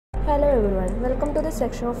Hello everyone, welcome to the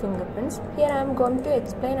section of fingerprints. Here I am going to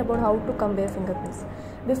explain about how to compare fingerprints.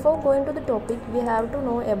 Before going to the topic, we have to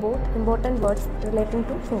know about important words relating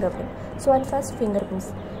to fingerprint. So at first,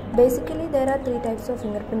 fingerprints. Basically there are three types of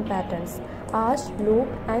fingerprint patterns: arch, loop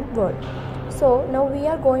and whorl. So now we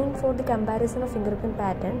are going for the comparison of fingerprint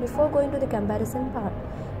pattern. Before going to the comparison part,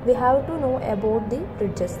 we have to know about the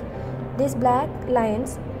ridges. These black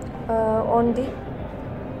lines on the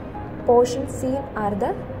portion seen are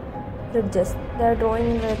the ridges. They are drawing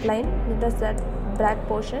in red line. That black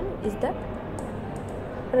portion is the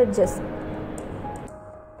ridges.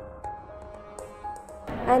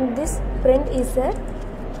 And this print is a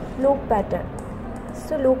loop pattern.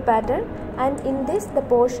 So loop pattern, and in this the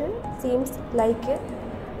portion seems like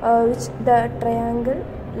which the triangle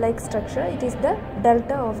like structure. It is the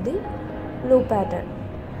delta of the loop pattern.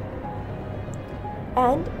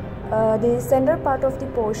 And the center part of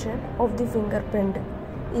the portion of the fingerprint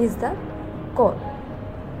is the core.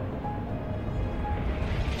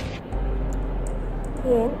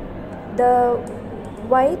 Here the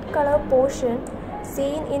white color portion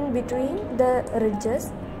seen in between the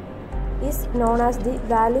ridges is known as the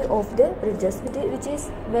valley of the ridges, which is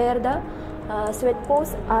where the sweat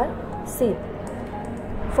pores are seen.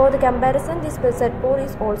 For the comparison, this sweat pore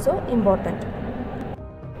is also important.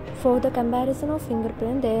 For the comparison of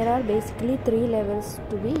fingerprint, there are basically three levels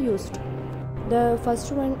to be used. The first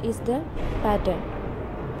one is the pattern.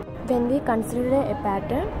 When we consider a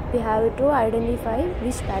pattern, we have to identify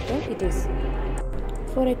which pattern it is.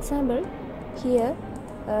 For example, here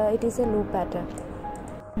it is a loop pattern.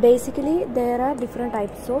 Basically, there are different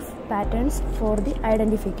types of patterns for the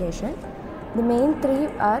identification. The main three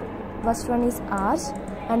are: first one is arch,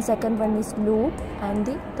 and second one is loop, and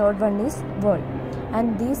the third one is whorl.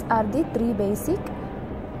 And these are the three basic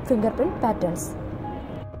fingerprint patterns.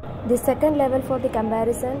 The second level for the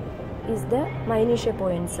comparison is the minutiae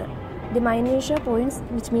points. The minutiae points,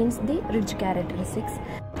 which means the ridge characteristics.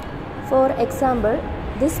 For example,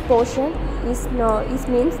 this portion is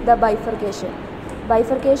means the bifurcation.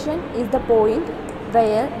 Bifurcation is the point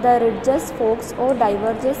where the ridges forks or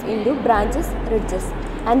diverges into branches ridges,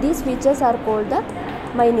 and these features are called the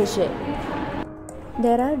minutiae.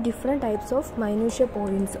 There are different types of minutiae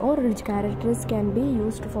points or ridge characteristics can be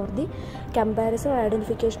used for the comparison or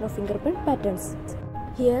identification of fingerprint patterns.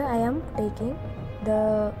 Here I am taking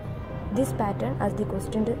this pattern as the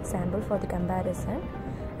question sample for the comparison,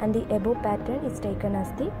 and the above pattern is taken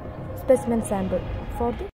as the specimen sample.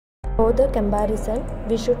 For the comparison,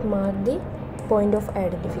 we should mark the point of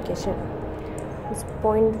identification. This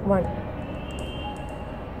point 1.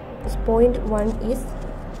 This point 1 is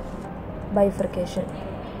bifurcation.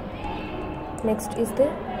 Next is the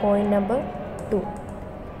point number 2.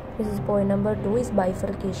 This is point number 2 is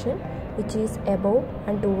bifurcation, which is above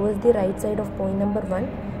and towards the right side of point number 1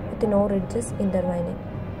 with no ridges intervening.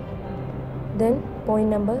 Then point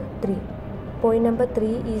number 3. Point number 3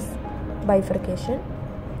 is bifurcation,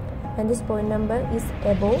 and this point number is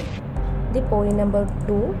above the point number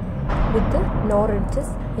 2 with no ridges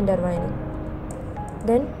intervening.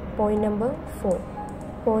 Then point number 4.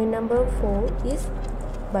 Point number 4 is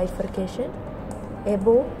bifurcation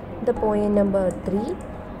above the point number 3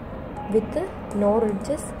 with no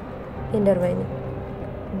ridges intervening.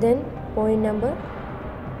 Then point number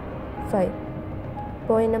 5.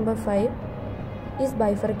 Point number 5 is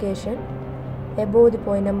bifurcation above the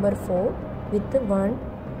point number 4 with 1,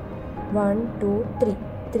 2, 3.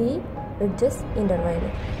 3 ridges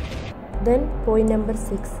intervening. Then point number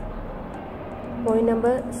 6. Point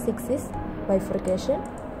number 6 is bifurcation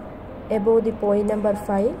above the point number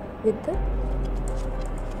 5 with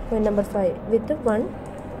 1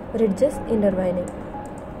 ridges intervening.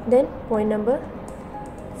 Then point number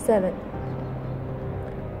 7.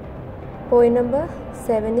 Point number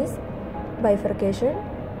 7 is bifurcation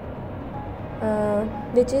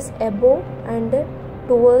which is above and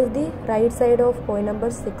towards the right side of point number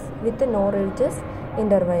 6 with no ridges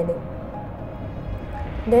intervening.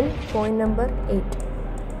 Then point number 8.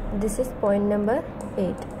 This is point number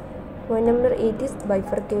 8. Point number 8 is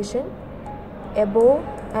bifurcation above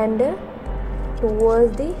and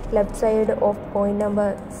towards the left side of point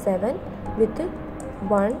number 7 with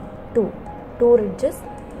 1, 2 ridges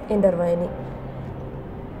intervening.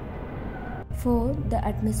 For the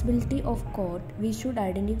admissibility of court, we should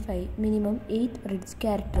identify minimum 8 ridge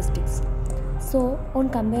characteristics. So, on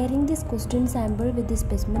comparing this question sample with the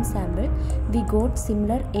specimen sample, we got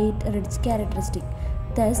similar 8 ridge characteristics.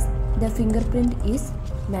 Thus, the fingerprint is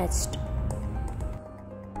matched.